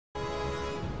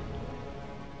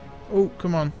Oh,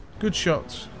 come on. Good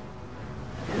shots.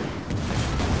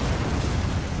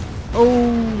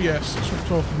 Oh, yes. That's what I'm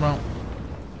talking about.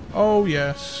 Oh,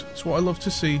 yes. That's what I love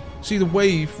to see. See the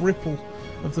wave ripple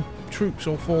of the troops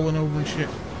all falling over and shit.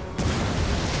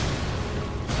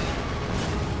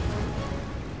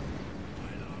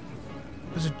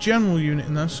 There's a general unit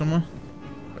in there somewhere.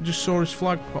 I just saw his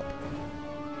flag pop.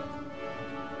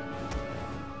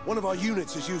 One of our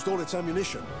units has used all its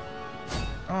ammunition.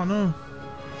 Oh no.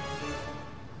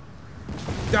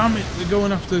 Damn it, they're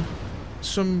going after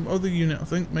some other unit, I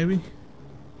think, maybe.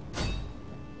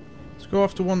 Let's go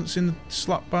after one that's in the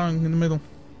slap bang in the middle.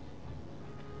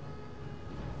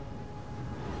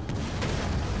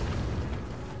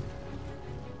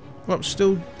 Well,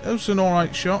 that was an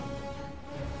alright shot.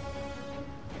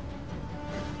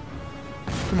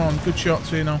 Come on, good shots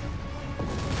here now.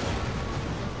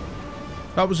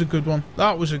 That was a good one.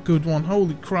 That was a good one.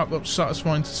 Holy crap, that was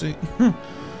satisfying to see.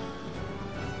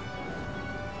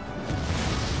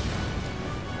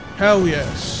 Hell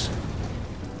yes.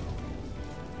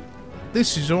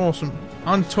 This is awesome.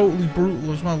 And totally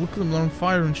brutal as well. Look at them, they're on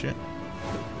fire and shit.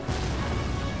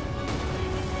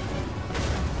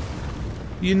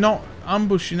 You're not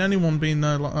ambushing anyone being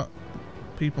there like that,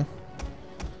 people.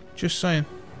 Just saying.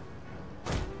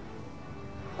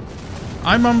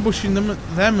 I'm ambushing them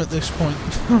at this point.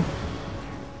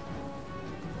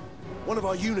 One of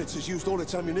our units has used all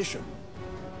its ammunition.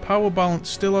 Power balance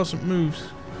still hasn't moved.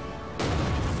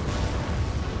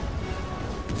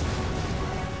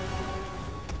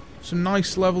 Some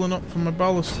nice leveling up from my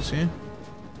ballistas here.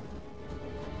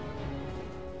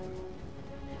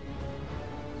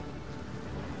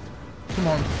 Come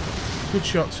on. Good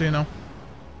shots here now.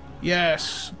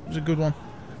 Yes! It was a good one.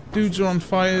 Dudes are on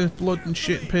fire, blood and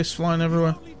shit and piss flying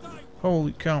everywhere.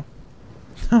 Holy cow.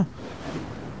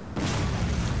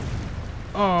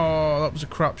 Oh, that was a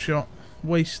crap shot.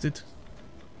 Wasted.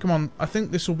 Come on, I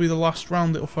think this will be the last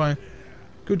round it'll fire.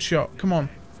 Good shot, come on.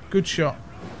 Good shot.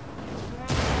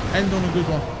 End on a good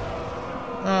one.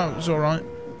 Oh, it was alright.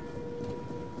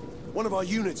 One of our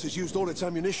units has used all its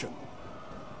ammunition.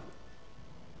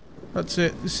 That's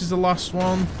it, this is the last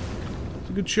one. It's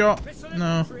a good shot.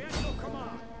 No.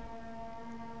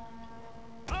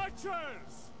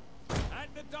 And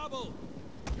the double.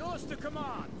 Yours to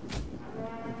command.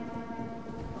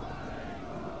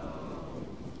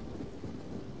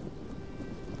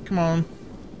 Come on.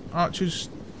 Archers.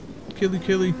 Killy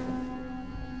killy.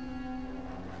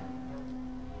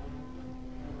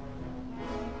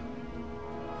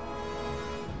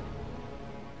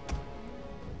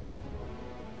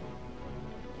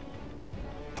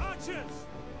 Archers.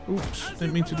 Oops,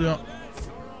 didn't mean to do that.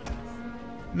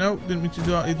 No, didn't mean to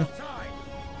do that either.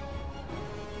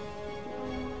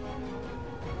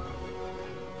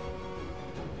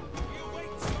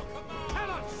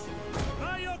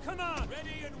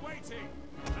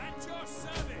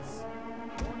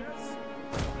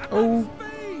 Oh,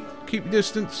 keep your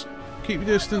distance. Keep your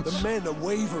distance. The men are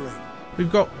wavering. We've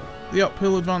got the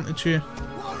uphill advantage here.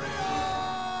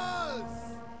 Warriors!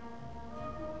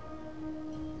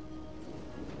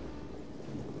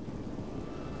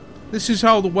 This is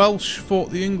how the Welsh fought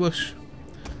the English.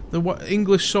 The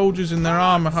English soldiers in their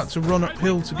armour had to run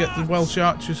uphill to get the Welsh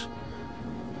archers.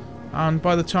 And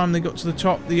by the time they got to the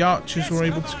top, the archers were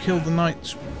able to kill the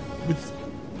knights with,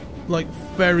 like,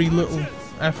 very little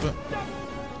effort.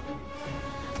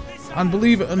 And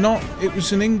believe it or not, it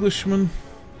was an Englishman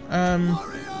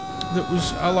that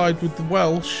was allied with the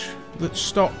Welsh that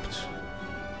stopped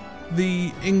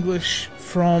the English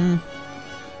from...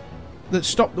 that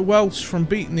stopped the Welsh from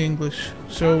beating the English.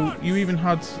 So you even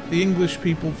had the English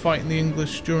people fighting the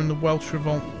English during the Welsh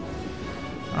revolt.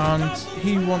 And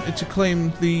he wanted to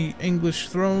claim the English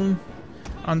throne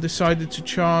and decided to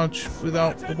charge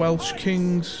without the Welsh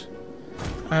king's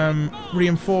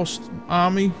reinforced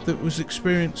army that was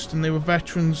experienced, and they were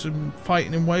veterans and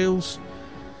fighting in Wales.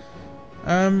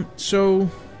 So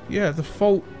yeah, the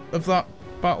fault of that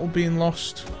battle being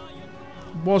lost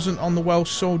wasn't on the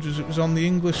Welsh soldiers, it was on the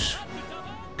English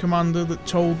commander that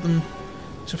told them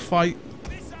to fight,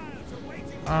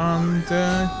 and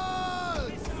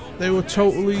they were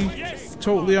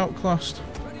totally outclassed,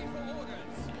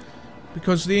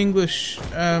 because the English,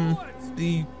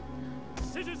 the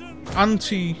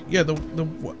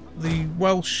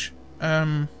Welsh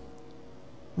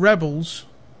rebels,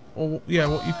 or yeah,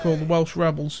 what you call the Welsh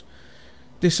rebels,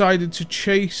 decided to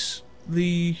chase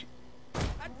the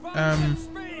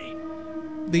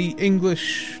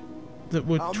English that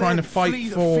were trying to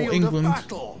fight for England,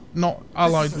 not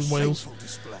allied with Wales,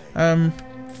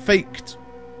 faked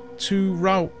to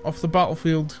rout off the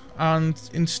battlefield, and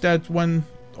instead, when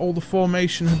all the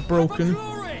formation had broken,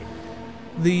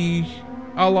 the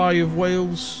ally of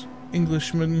Wales,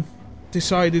 Englishmen,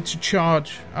 decided to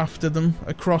charge after them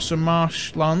across a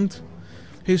marshland.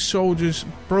 His soldiers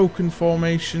broken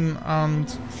formation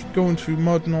and going through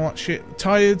mud and all that shit.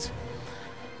 Tired.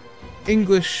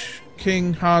 English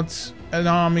king had an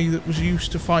army that was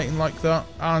used to fighting like that,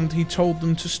 and he told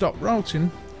them to stop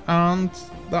routing, and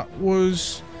that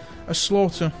was a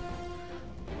slaughter.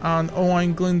 And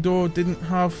Owain Glyndwr didn't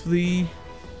have the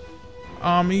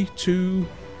army to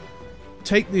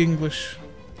take the English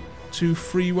to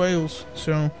free Wales,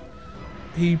 so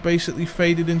he basically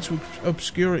faded into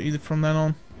obscurity from then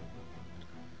on.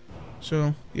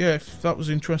 So yeah, if that was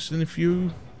interesting, if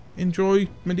you enjoy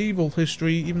medieval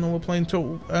history, even though we're playing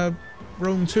Total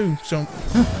Rome 2, so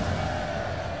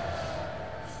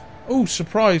oh,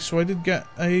 surprise! So I did get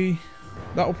a.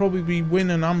 That'll probably be win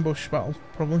an ambush battle,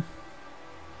 probably.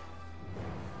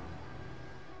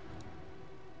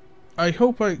 I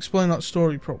hope I explained that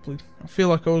story properly. I feel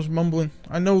like I was mumbling.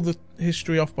 I know the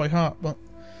history off by heart, but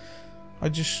I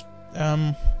just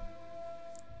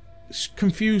it's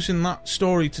confusing, that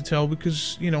story to tell,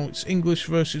 because, you know, it's English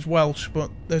versus Welsh, but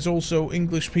there's also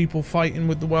English people fighting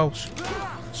with the Welsh.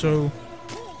 So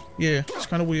yeah, it's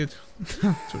kind of weird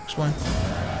to explain.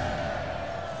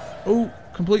 Oh,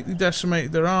 completely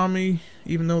decimated their army,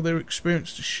 even though they're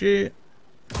experienced as shit.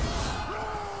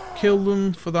 Kill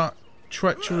them for that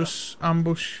treacherous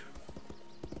ambush.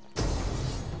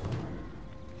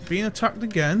 Being attacked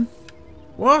again?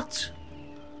 What?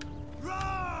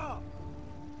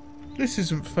 This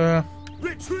isn't fair.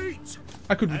 Retreat!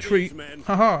 I could retreat.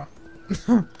 Haha.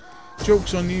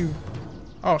 Joke's on you.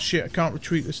 Oh shit, I can't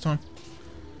retreat this time.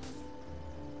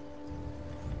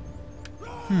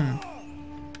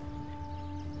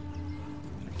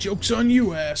 Joke's on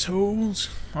you, assholes.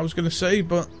 I was gonna say,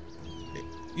 but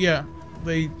yeah,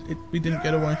 we didn't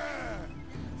get away.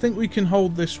 I think we can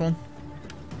hold this one.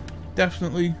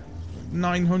 Definitely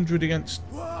 900 against.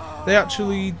 They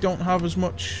actually don't have as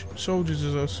much soldiers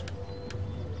as us,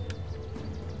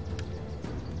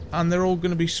 and they're all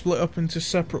going to be split up into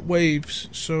separate waves.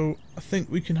 So I think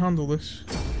we can handle this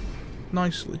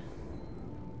nicely.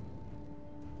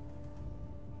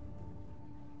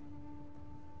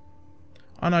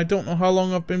 And I don't know how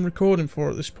long I've been recording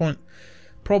for at this point.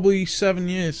 Probably 7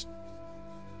 years.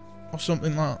 Or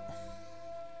something like that.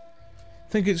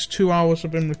 I think it's 2 hours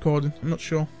I've been recording. I'm not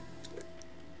sure.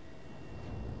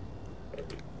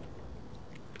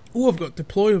 Oh, I've got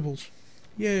deployables.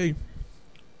 Yay.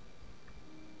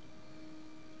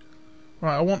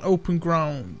 Right, I want open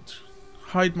ground.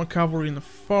 Hide my cavalry in the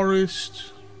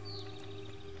forest.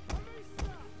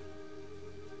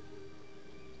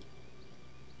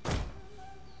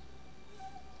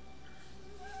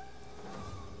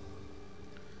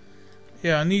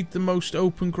 Yeah, I need the most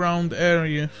open ground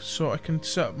area so I can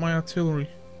set up my artillery.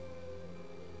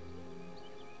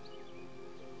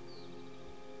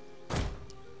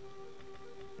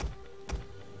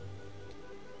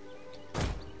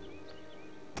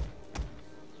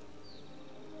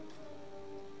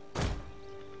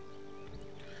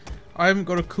 I haven't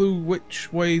got a clue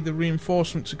which way the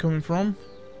reinforcements are coming from.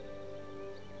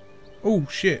 Oh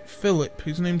shit, Philip.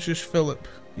 His name's just Philip.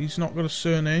 He's not got a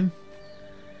surname.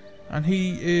 And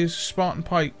he is Spartan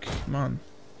Pike man.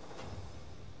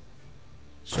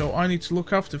 So I need to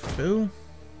look after Phil.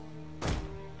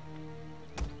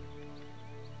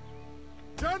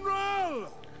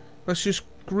 General! Let's just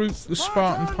group the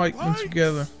Spartan pikemen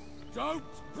together. Don't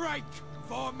break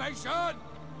formation!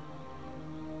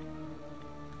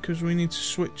 Because we need to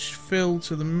switch Phil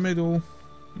to the middle.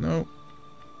 No.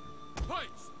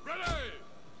 Pikes ready!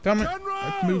 Damn it, General!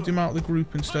 I've moved him out of the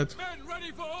group instead. Men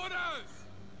ready for orders!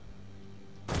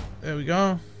 There we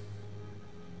go.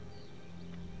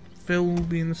 Phil will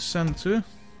be in the centre.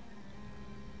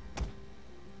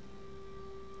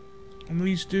 And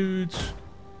these dudes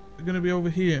are going to be over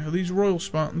here. Are these Royal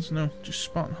Spartans? No, just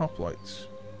Spartan hoplites.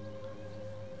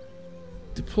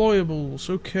 Deployables,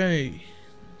 okay.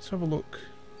 Let's have a look.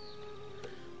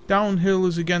 Downhill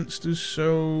is against us,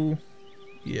 so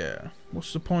yeah.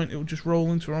 What's the point? It'll just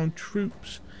roll into our own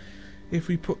troops if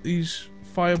we put these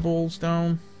fireballs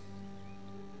down.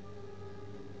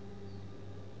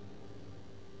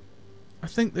 I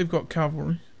think they've got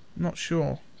cavalry. I'm not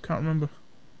sure. Can't remember.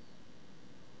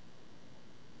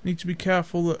 Need to be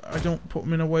careful that I don't put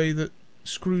them in a way that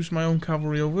screws my own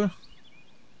cavalry over.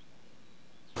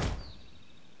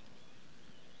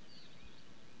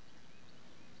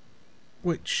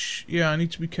 Which, yeah, I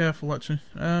need to be careful actually.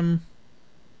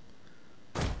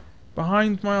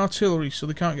 Behind my artillery so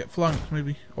they can't get flanked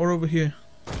maybe. Or over here.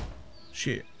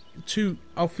 Shit.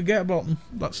 I'll forget about them.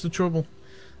 That's the trouble.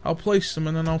 I'll place them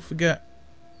and then I'll forget.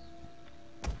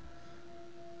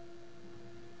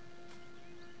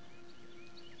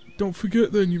 Don't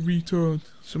forget then, you retard.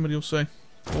 Somebody will say.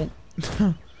 Oh.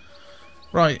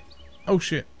 Right. Oh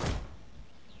shit.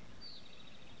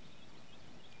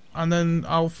 And then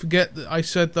I'll forget that I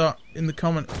said that in the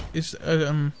comment.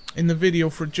 In the video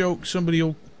for a joke. Somebody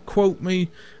will quote me.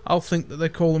 I'll think that they're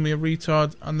calling me a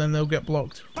retard, and then they'll get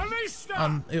blocked.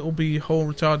 And it'll be a whole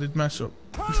retarded mess up.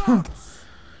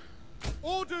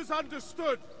 Orders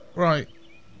understood. Right.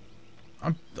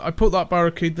 I put that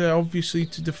barricade there obviously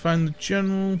to defend the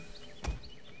general.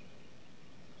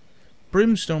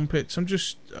 Brimstone pits.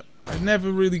 I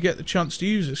never really get the chance to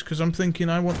use this because I'm thinking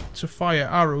I want to fire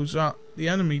arrows at the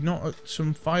enemy, not at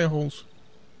some fire holes.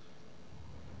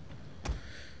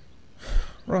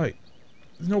 Right.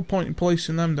 There's no point in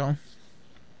placing them down.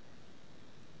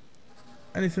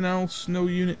 Anything else? No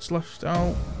units left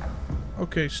out.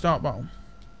 Okay, start battle.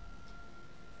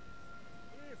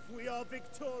 If we are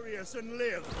victorious and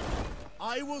live,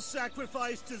 I will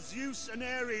sacrifice to Zeus and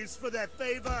Ares for their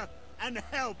favor and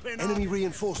help in Enemy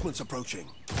reinforcements approaching.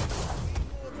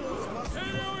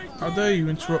 How dare you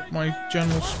interrupt my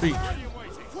general speech?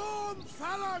 Form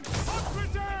phalanx!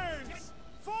 Socrates!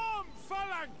 Form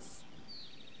phalanx!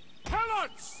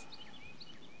 Helots!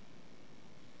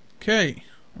 Okay,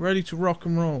 ready to rock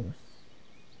and roll.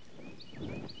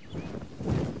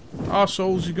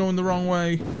 Arseholes, you're going the wrong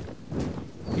way.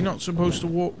 You're not supposed to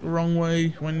walk the wrong way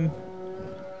when...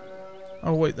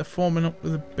 Oh wait, they're forming up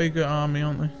with a bigger army,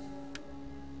 aren't they?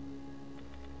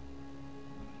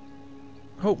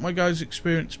 Hope my guy's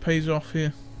experience pays off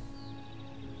here.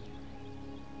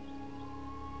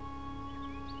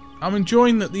 I'm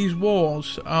enjoying that these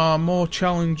wars are more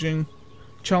challenging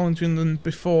than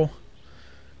before,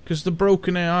 because the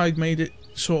broken AI made it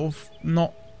sort of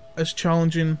not as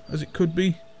challenging as it could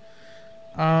be,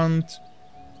 and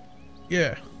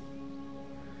yeah,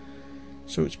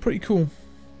 so it's pretty cool.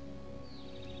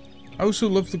 I also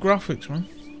love the graphics, man.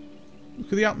 Look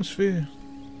at the atmosphere.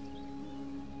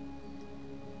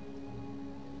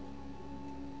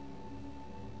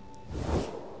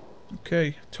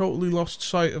 Okay, totally lost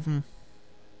sight of them,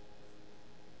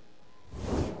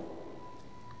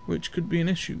 which could be an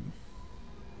issue.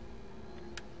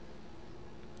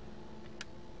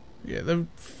 Yeah, they're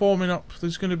forming up.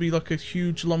 There's going to be like a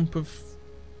huge lump of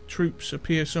troops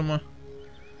appear somewhere.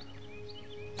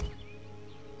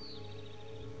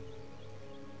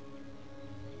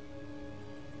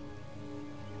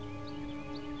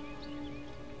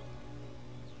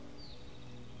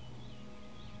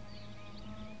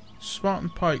 Spartan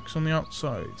pikes on the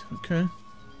outside, okay.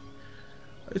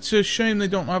 It's a shame they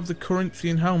don't have the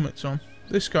Corinthian helmets on.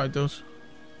 This guy does.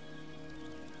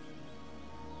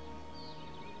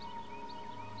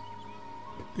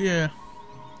 Yeah,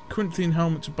 Corinthian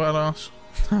helmets are badass.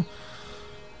 I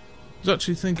was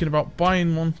actually thinking about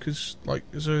buying one because, like,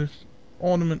 as a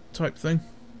ornament type thing.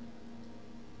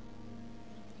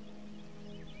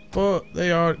 But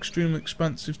they are extremely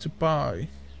expensive to buy,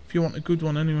 if you want a good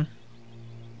one anyway.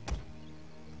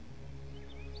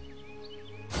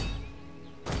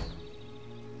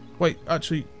 Wait,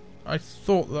 actually, I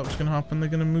thought that was going to happen. They're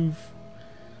going to move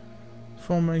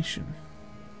formation.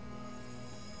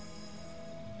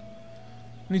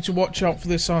 Need to watch out for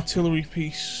this artillery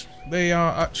piece. They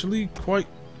are actually quite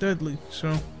deadly,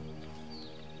 so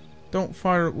don't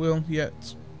fire at will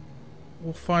yet.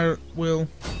 We'll fire at will.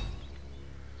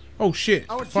 Oh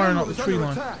shit, firing out the tree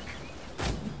line.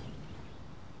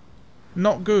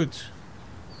 Not good.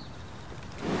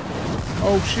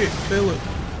 Oh shit, fill it.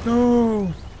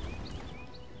 No!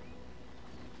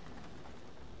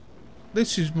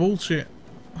 This is bullshit.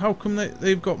 How come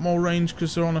they've got more range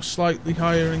because they're on a slightly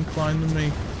higher incline than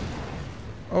me?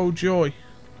 Oh joy.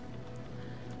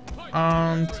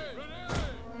 And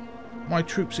my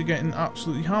troops are getting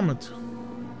absolutely hammered.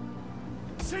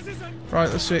 Right,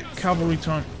 that's it. Cavalry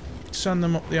time. Send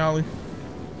them up the alley.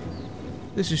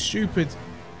 This is stupid.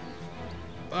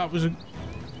 That was a...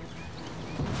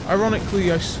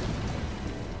 Ironically,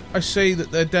 I say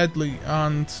that they're deadly,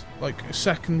 and like a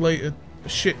second later, a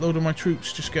shitload of my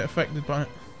troops just get affected by it.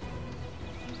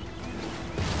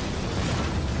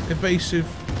 Evasive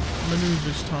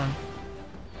maneuvers time.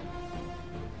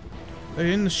 They're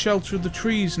in the shelter of the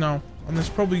trees now, and there's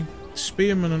probably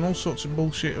spearmen and all sorts of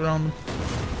bullshit around them,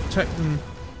 protecting them.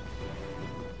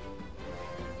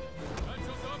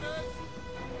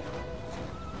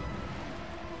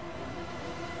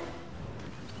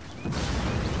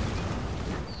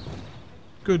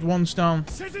 Good, one's down.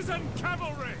 Citizen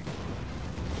cavalry.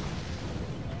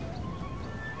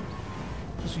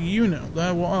 There's a unit up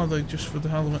there. What are they? Just for the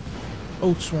hell of it.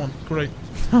 Oaths one. Great.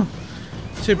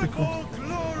 Typical.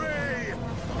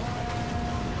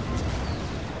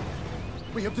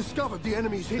 We have discovered the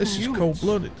enemy's hidden This is units.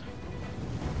 cold-blooded.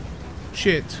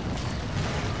 Shit.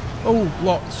 Oh,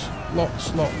 lots.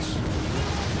 Lots.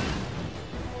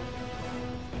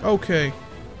 Okay.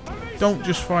 Don't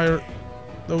just fire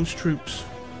at those troops.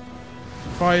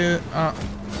 Fire at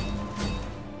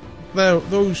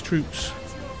those troops.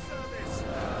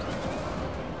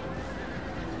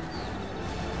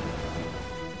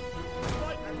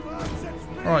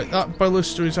 Alright, that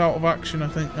ballista is out of action I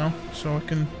think now, so I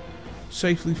can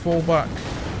safely fall back.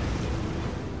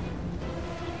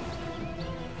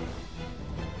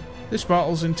 This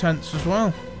battle's intense as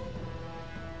well.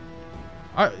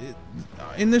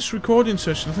 In this recording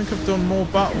session I think I've done more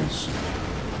battles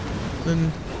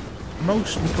than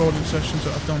most recording sessions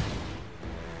that I've done.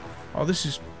 Oh, this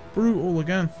is brutal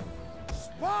again.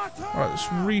 Alright,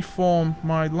 let's reform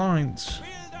my lines.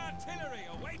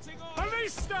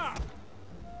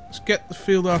 Let's get the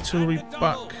field artillery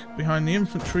back behind the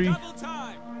infantry.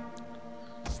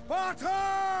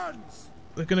 Spartans!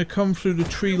 They're going to come through the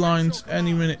tree lines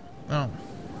any minute now.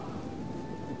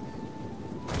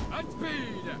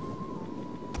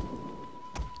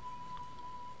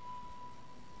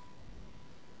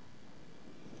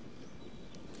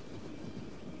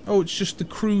 Oh, it's just the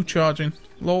crew charging.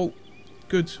 Lol.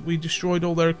 Good. We destroyed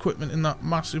all their equipment in that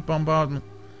massive bombardment.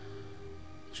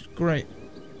 Which is great.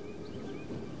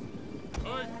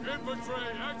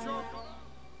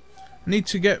 I need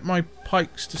to get my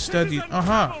pikes to steady.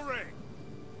 Aha!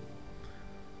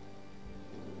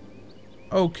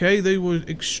 Okay, they were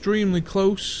extremely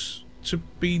close to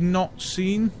be not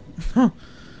seen.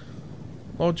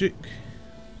 Logic.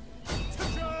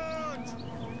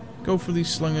 Go for these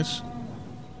slingers.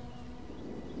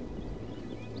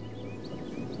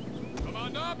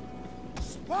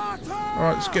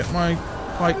 Alright, let's get my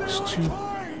pikes to...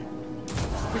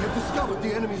 We have discovered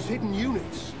the enemy's hidden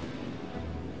units.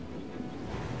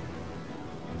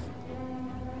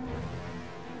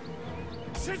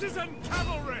 Citizen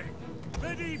cavalry,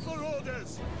 ready for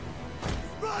orders.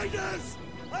 Riders,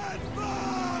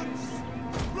 advance!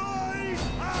 Ride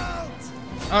out!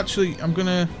 Actually, I'm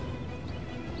gonna...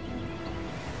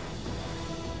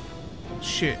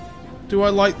 Shit. Do I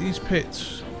light these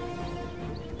pits?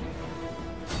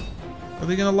 Are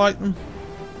they gonna light them?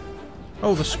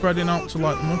 Oh, they're spreading out to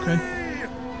light them, okay.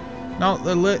 Now that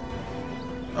they're lit...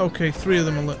 Okay, 3 of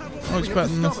them are lit. Oh, it's better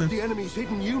than nothing. The enemy's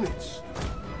hidden units.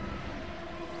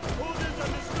 Orders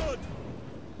understood.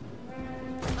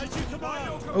 As you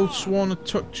command. Oh, sworn are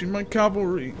touching my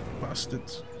cavalry,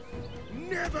 bastards.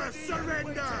 Never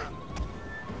surrender!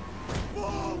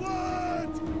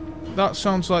 Forward! That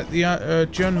sounds like the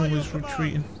general is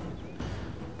retreating.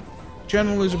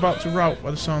 General is about to rout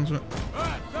by the sounds of it.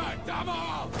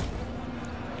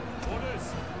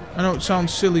 I know it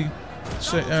sounds silly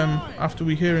after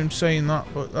we hear him saying that,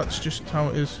 but that's just how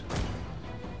it is.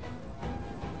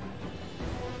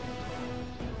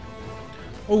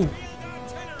 Oh,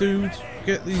 dude,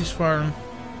 get these firing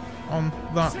on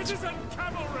that. Citizen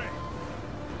cavalry!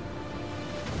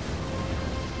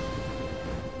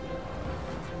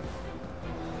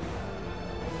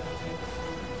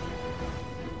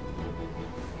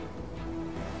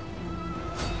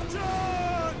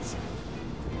 Charge!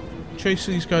 Chase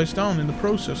these guys down in the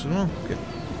process as well.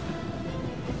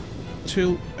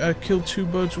 Kill 2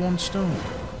 birds with 1 stone.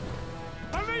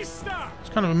 It's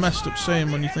kind of a messed up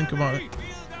saying when you think about it.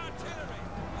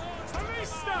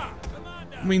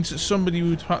 It means that somebody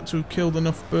would have to have killed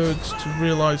enough birds to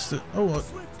realise that, oh,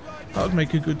 that would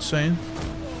make a good saying.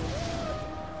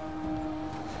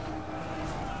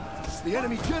 The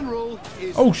enemy general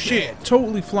is Oh shit,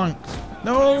 totally flanked.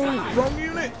 No, wrong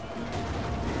unit.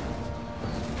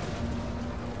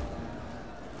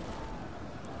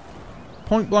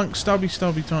 Point blank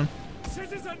stabby time.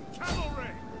 Citizen cavalry!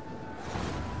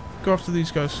 Go after these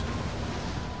guys.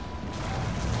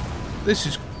 This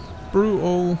is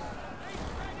brutal,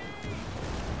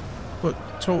 but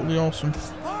totally awesome.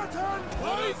 Spartan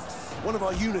points! One of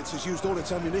our units has used all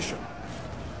its ammunition.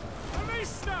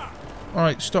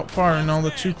 Alright, stop firing now,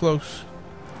 they're too close.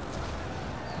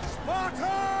 Spartans!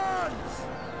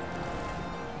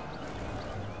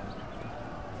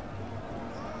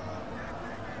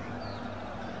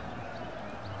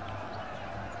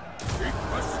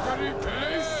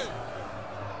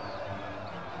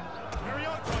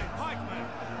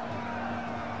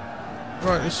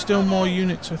 Right, there's still more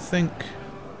units, I think,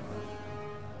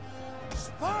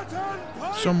 Spartan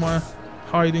points! somewhere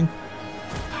hiding.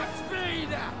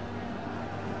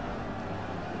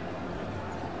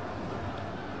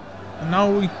 And now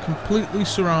we completely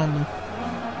surround them.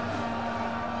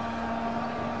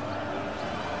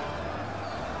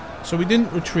 So we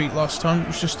didn't retreat last time, it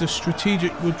was just a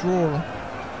strategic withdrawal.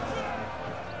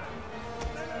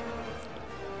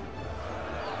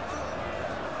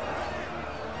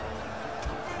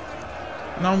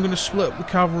 Now I'm going to split up the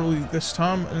cavalry this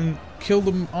time and kill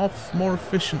them off more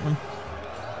efficiently.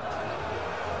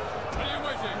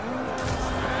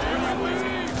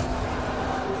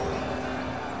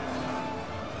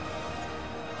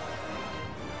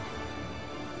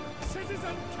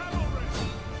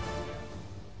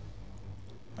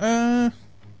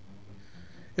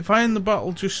 If I end the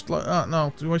battle just like that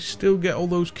now, do I still get all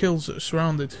those kills that are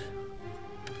surrounded?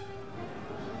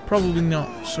 Probably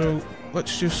not, so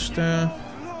let's just get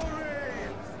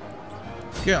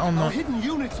on that. Our hidden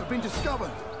units have been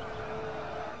discovered.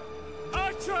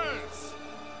 Archers!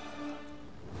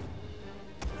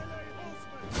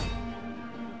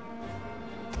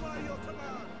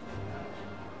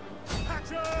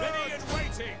 Ready and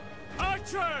waiting!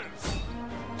 Archers!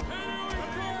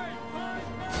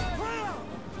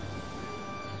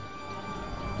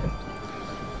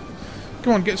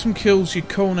 Come on, get some kills, you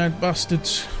conehead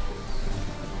bastards.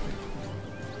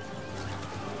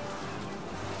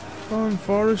 Run,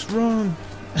 Forrest, run!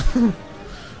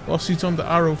 Whilst he's under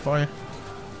arrow fire.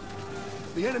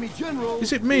 The enemy general.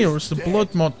 Is it me or is the dead.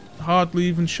 blood mod hardly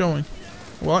even showing?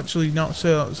 Well, actually, now to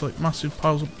say that, it's like massive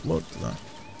piles of blood there.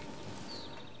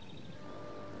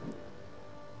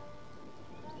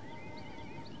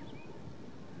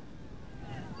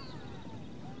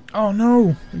 Oh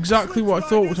no! Exactly what I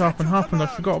thought would happen happened. I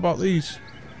forgot about these.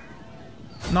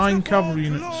 9 cavalry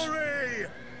units. Glory!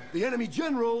 The enemy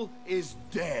general is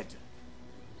dead.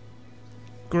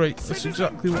 Great, that's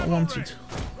exactly what I wanted.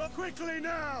 Quickly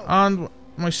now! And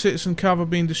my citizen cav are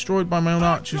being destroyed by my own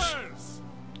archers.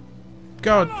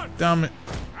 God damn it.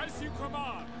 As you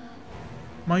command!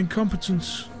 My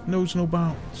incompetence knows no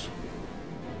bounds.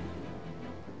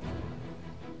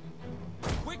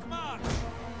 Quick march!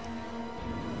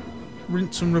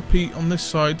 Rinse and repeat on this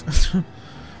side.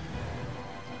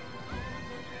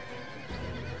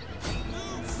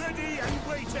 Ready and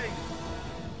waiting!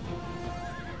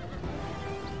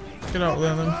 Get out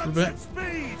there then for a bit.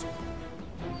 Speed!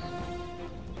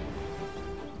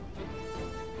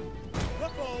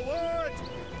 Forward!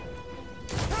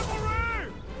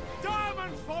 Cavalry!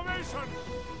 Diamond formation!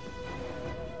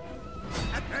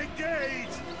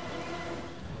 Engage!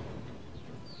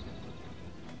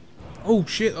 Oh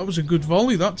shit, that was a good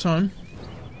volley that time.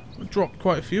 I dropped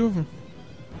quite a few of them.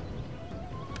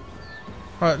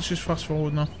 Right, let's just fast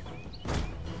forward now.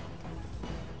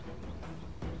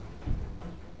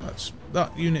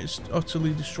 That unit is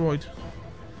utterly destroyed.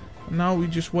 And now we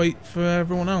just wait for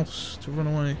everyone else to run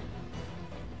away.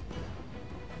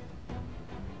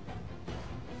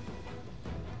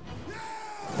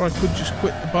 Or I could just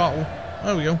quit the battle.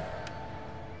 There we go.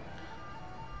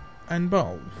 End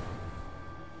battle.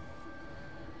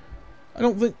 I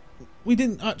don't think we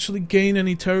didn't actually gain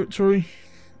any territory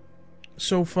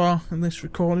so far in this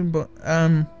recording, but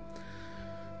yeah,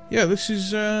 this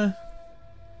is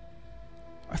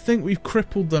I think we've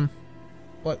crippled them,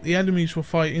 like the enemies were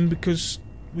fighting, because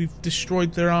we've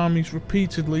destroyed their armies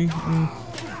repeatedly. And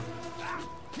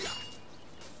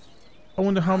I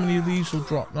wonder how many of these will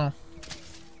drop now.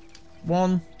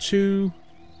 1, 2,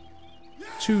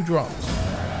 2 dropped.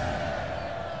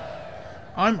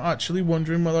 I'm actually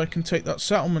wondering whether I can take that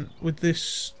settlement with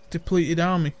this depleted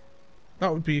army.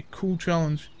 That would be a cool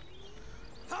challenge.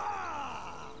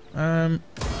 I'm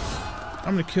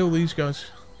gonna kill these guys.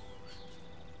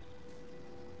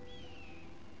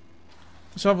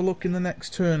 Let's have a look in the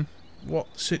next turn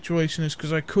what the situation is,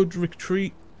 because I could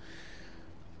retreat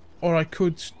or I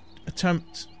could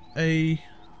attempt a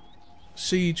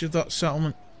siege of that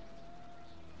settlement.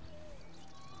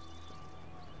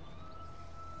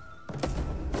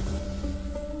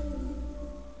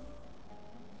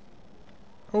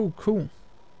 Oh, cool.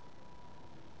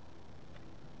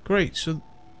 Great, so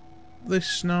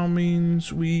this now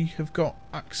means we have got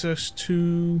access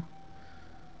to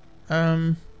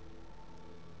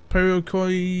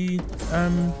Periokoi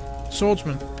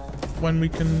swordsmen when we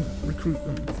can recruit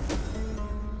them.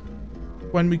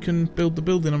 When we can build the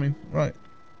building, I mean. Right,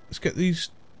 let's get these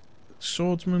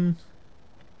swordsmen.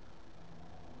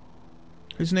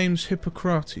 His name's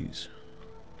Hippocrates.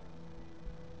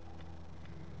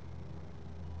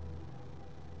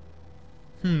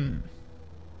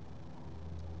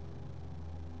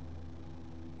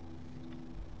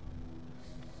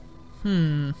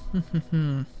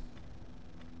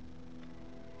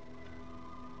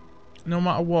 No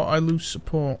matter what, I lose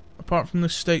support. I apart from the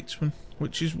statesman,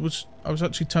 which I was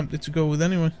actually tempted to go with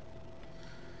anyway,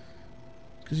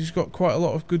 because he's got quite a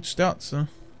lot of good stats there.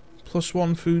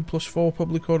 +1 food, +4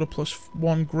 public order,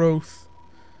 +1 growth,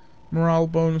 morale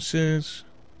bonuses,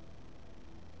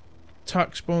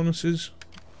 tax bonuses.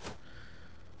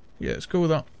 Yeah, let's go with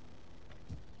that.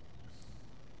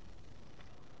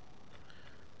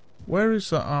 Where is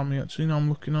that army actually? Now I'm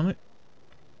looking on it.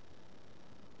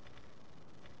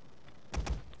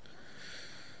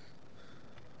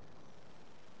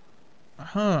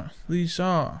 Aha, these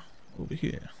are over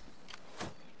here.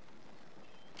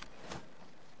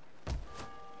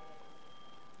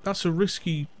 That's a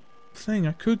risky thing.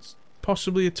 I could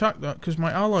possibly attack that because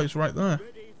my ally's right there.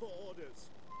 Ready for orders.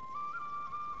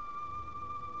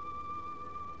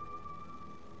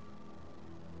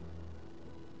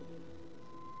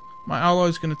 My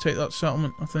ally's going to take that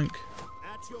settlement, I think.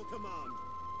 At your command.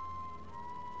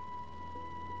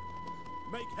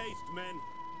 Make haste, men.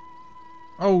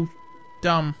 Oh,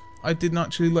 damn. I didn't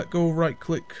actually let go of right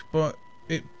click, but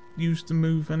it used the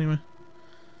move anyway.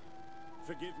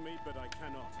 Forgive me, but I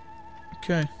cannot.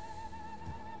 Okay.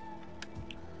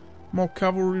 More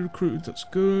cavalry recruited, that's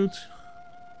good.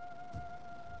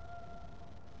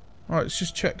 Alright, let's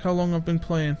just check how long I've been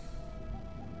playing.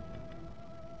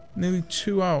 Nearly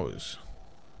 2 hours.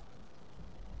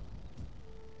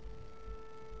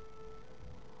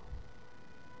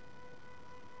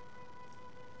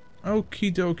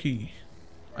 Okie dokie.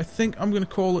 I think I'm going to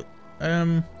call it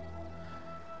a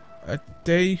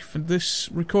day for this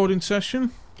recording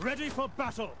session. Ready for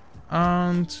battle.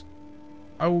 And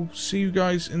I will see you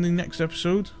guys in the next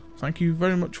episode. Thank you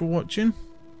very much for watching.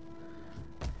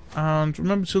 And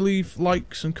remember to leave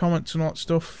likes and comments and all that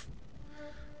stuff.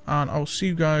 And I will see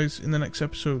you guys in the next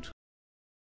episode.